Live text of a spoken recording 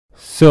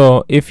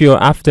So if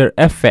your After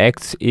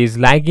Effects is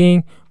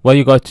lagging, what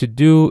you got to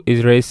do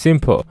is very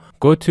simple.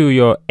 Go to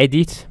your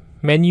edit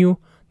menu,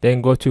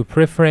 then go to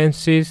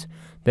preferences,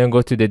 then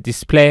go to the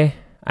display,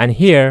 and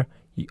here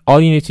all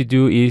you need to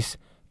do is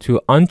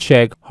to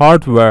uncheck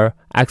hardware,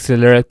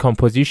 accelerate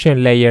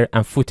composition layer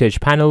and footage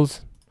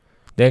panels,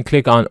 then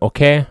click on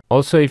OK.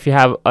 Also, if you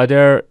have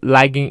other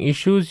lagging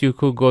issues, you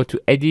could go to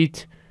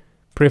edit,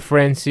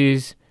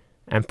 preferences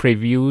and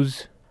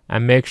previews,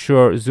 and make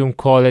sure zoom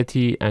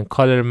quality and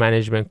color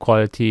management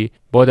quality,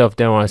 both of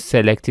them are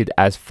selected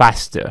as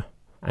faster,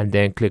 and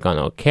then click on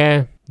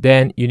OK.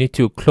 Then you need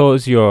to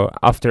close your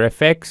After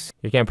Effects.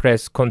 You can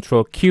press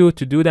Ctrl Q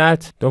to do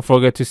that. Don't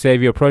forget to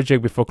save your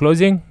project before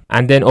closing,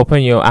 and then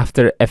open your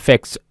After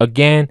Effects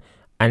again,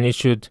 and it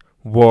should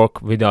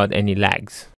work without any lags.